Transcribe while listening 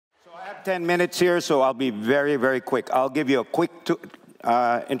got 10 minutes here, so I'll be very, very quick. I'll give you a quick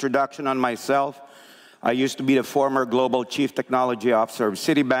introduction on myself. I used to be the former Global Chief Technology Officer of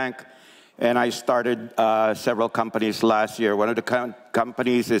Citibank, and I started several companies last year. One of the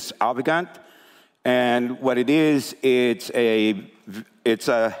companies is Avegant, and what it is, it's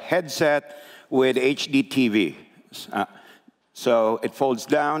a headset with HD TV. So it folds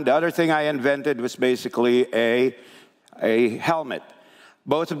down. The other thing I invented was basically a helmet.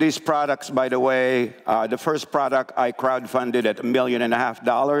 Both of these products, by the way, the first product I crowdfunded at $1.5 million,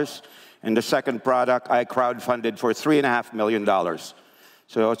 and the second product I crowdfunded for $3.5 million.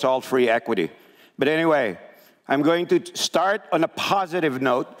 So it's all free equity. But anyway, I'm going to start on a positive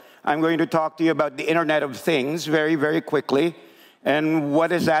note. I'm going to talk to you about the Internet of Things very, very quickly. And what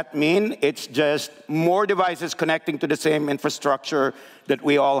does that mean? It's just more devices connecting to the same infrastructure that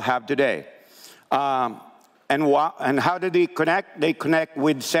we all have today. And how do they connect? They connect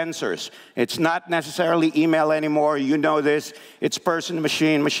with sensors. It's not necessarily email anymore. You know this. It's person to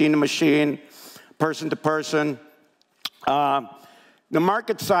machine, machine to machine, person to person. The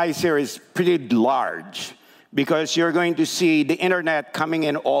market size here is pretty large because you're going to see the Internet coming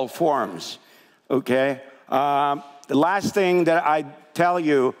in all forms, okay? The last thing that I tell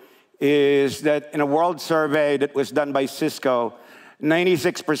you is that in a world survey that was done by Cisco,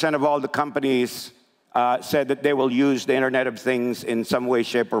 96% of all the companies said that they will use the Internet of Things in some way,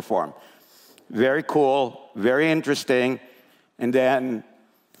 shape, or form. Very cool, very interesting. And then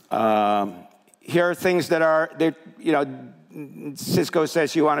here are things that are, you know, Cisco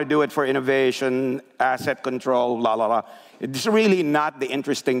says you want to do it for innovation, asset control, la, la, la. It's really not the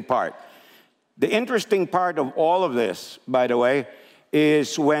interesting part. The interesting part of all of this, by the way,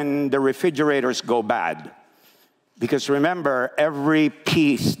 is when the refrigerators go bad. Because remember, every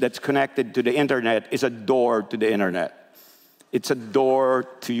piece that's connected to the Internet is a door to the Internet. It's a door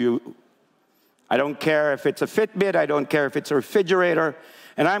to you. I don't care if it's a Fitbit, I don't care if it's a refrigerator,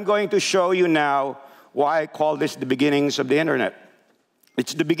 and I'm going to show you now why I call this the beginnings of the Internet.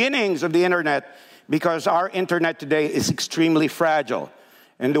 It's the beginnings of the Internet because our Internet today is extremely fragile.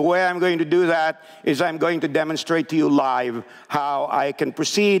 And the way I'm going to do that is I'm going to demonstrate to you live how I can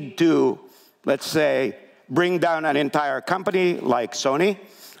proceed to, let's say, bring down an entire company like Sony.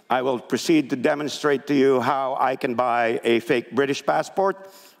 I will proceed to demonstrate to you how I can buy a fake British passport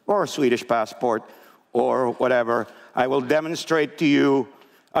or a Swedish passport or whatever. I will demonstrate to you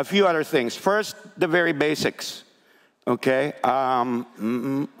a few other things. First, the very basics, okay? So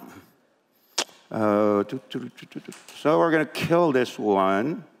we're going to kill this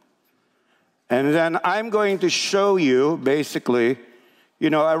one. And then I'm going to show you, basically, you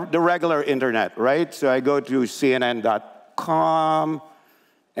know, the regular Internet, right? So I go to CNN.com,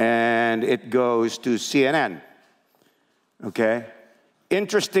 and it goes to CNN, okay?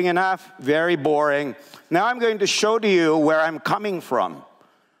 Interesting enough, very boring. Now I'm going to show to you where I'm coming from.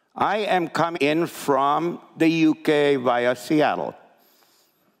 I am coming in from the UK via Seattle,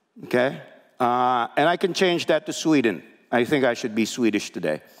 okay? And I can change that to Sweden. I think I should be Swedish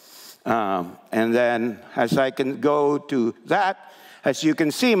today. And then as I can go to that, as you can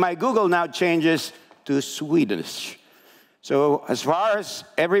see, my Google now changes to Swedish. So as far as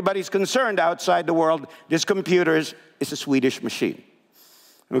everybody's concerned outside the world, this computer is a Swedish machine,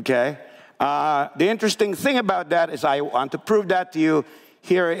 okay? The interesting thing about that is I want to prove that to you.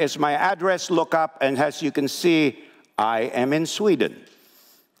 Here is my address lookup, and as you can see, I am in Sweden.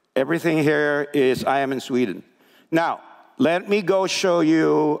 Everything here is I am in Sweden. Now, let me go show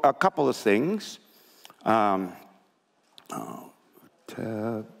you a couple of things. I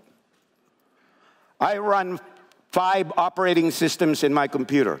run 5 operating systems in my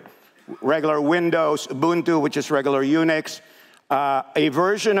computer. Regular Windows, Ubuntu, which is regular Unix, a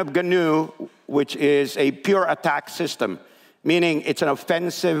version of GNU, which is a pure attack system, meaning it's an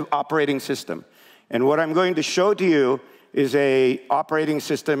offensive operating system. And what I'm going to show to you is an operating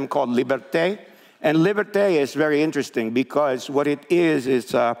system called Liberté. And Liberté is very interesting because what it is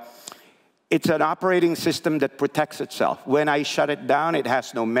it's an operating system that protects itself. When I shut it down, it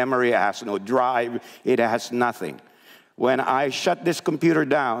has no memory, it has no drive, it has nothing. When I shut this computer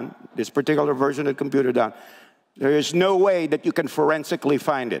down, this particular version of the computer down, there is no way that you can forensically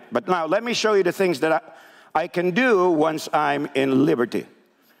find it. But now, let me show you the things that I can do once I'm in Liberty.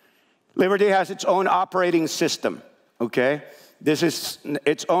 Liberty has its own operating system, okay? This is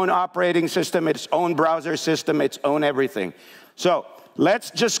its own operating system, its own browser system, its own everything. So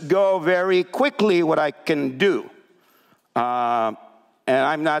let's just go very quickly what I can do. And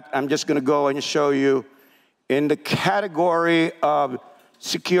I'm just going to go and show you in the category of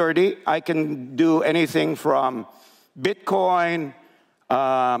security. I can do anything from Bitcoin,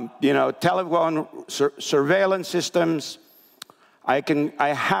 You know, telephone surveillance systems. By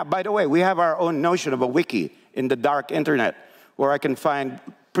the way, we have our own notion of a wiki in the dark internet where I can find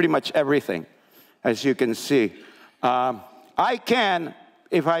pretty much everything, as you can see. I can,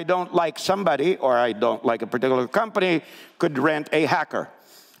 if I don't like somebody or I don't like a particular company, could rent a hacker.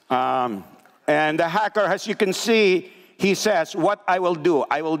 And the hacker, as you can see, he says, what I will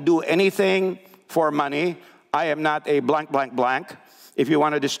do anything for money. I am not a blank, blank, blank. If you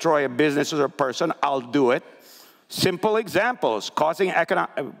want to destroy a business or a person, I'll do it. Simple examples: causing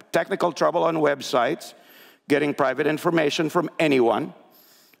technical trouble on websites, getting private information from anyone,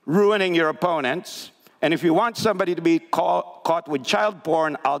 ruining your opponents, and if you want somebody to be caught with child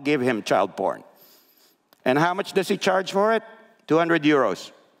porn, I'll give him child porn. And how much does he charge for it? 200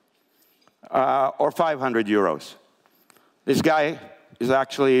 euros or 500 euros. This guy is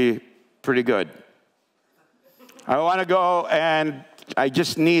actually pretty good. I want to go and I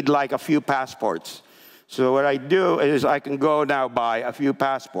just need like a few passports. So what I do is I can go now buy a few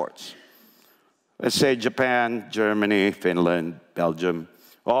passports. Let's say Japan, Germany, Finland, Belgium.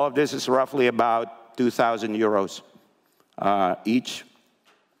 All of this is roughly about 2,000 euros each.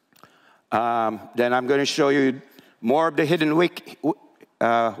 Then I'm going to show you more of the hidden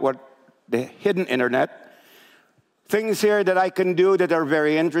the hidden internet. Things here that I can do that are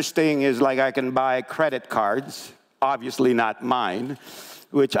very interesting is like I can buy credit cards, obviously not mine,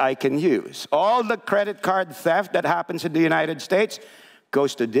 which I can use. All the credit card theft that happens in the United States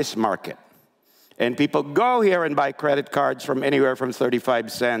goes to this market. And people go here and buy credit cards from anywhere from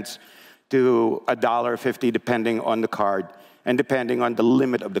 35 cents to $1.50, depending on the card and depending on the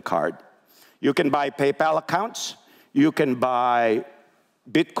limit of the card. You can buy PayPal accounts, you can buy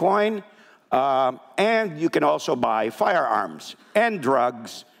Bitcoin, and you can also buy firearms and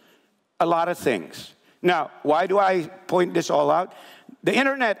drugs, a lot of things. Now, why do I point this all out? The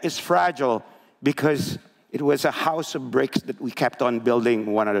internet is fragile because it was a house of bricks that we kept on building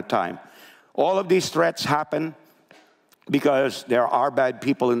one at a time. All of these threats happen because there are bad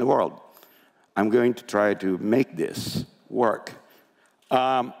people in the world. I'm going to try to make this work.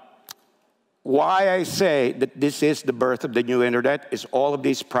 Why I say that this is the birth of the new internet is all of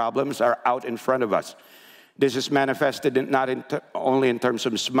these problems are out in front of us. This is manifested only in terms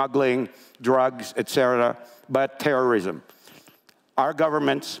of smuggling, drugs, etc., but terrorism. Our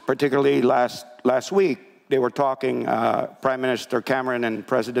governments, particularly last week, they were talking, Prime Minister Cameron and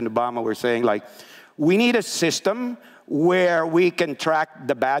President Obama were saying, like, we need a system where we can track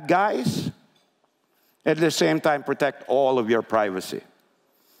the bad guys, at the same time protect all of your privacy.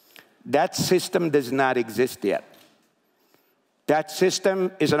 That system does not exist yet. That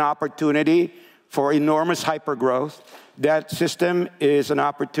system is an opportunity for enormous hypergrowth. That system is an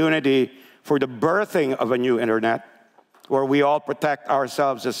opportunity for the birthing of a new internet, where we all protect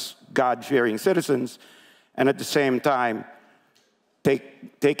ourselves as God-fearing citizens, and at the same time,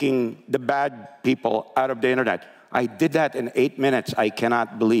 taking the bad people out of the internet. I did that in 8 minutes, I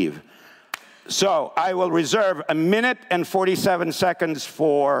cannot believe. So I will reserve 1 minute and 47 seconds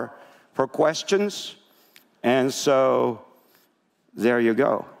for questions. And so there you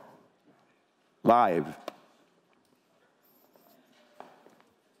go, live.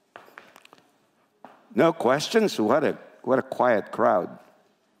 No questions? What a quiet crowd.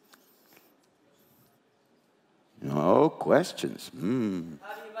 No questions. How do you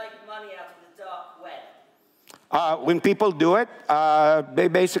make money out of the dark web? When people do it, they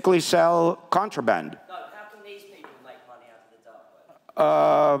basically sell contraband. No, how can these people make money out of the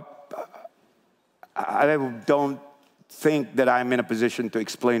dark web? I don't think that I'm in a position to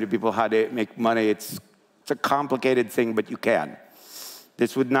explain to people how they make money. It's a complicated thing, but you can.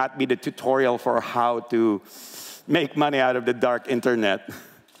 This would not be the tutorial for how to make money out of the dark internet. So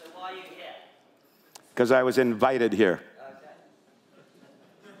why are you here? Because I was invited here. Okay.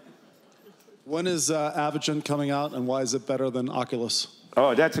 When is Avegant coming out, and why is it better than Oculus?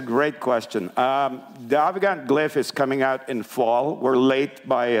 Oh, that's a great question. The Avegant Glyph is coming out in fall. We're late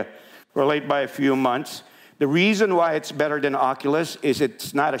by a few months. The reason why it's better than Oculus is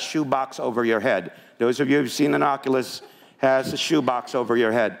it's not a shoebox over your head. Those of you who've seen an Oculus has a shoebox over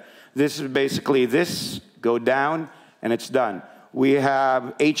your head. This is basically this, go down, and it's done. We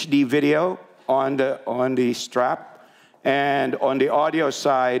have HD video on the strap, and on the audio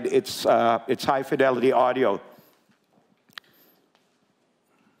side, it's high fidelity audio.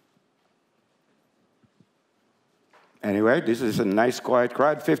 Anyway, this is a nice quiet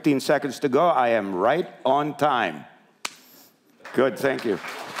crowd. 15 seconds to go. I am right on time. Good, thank you.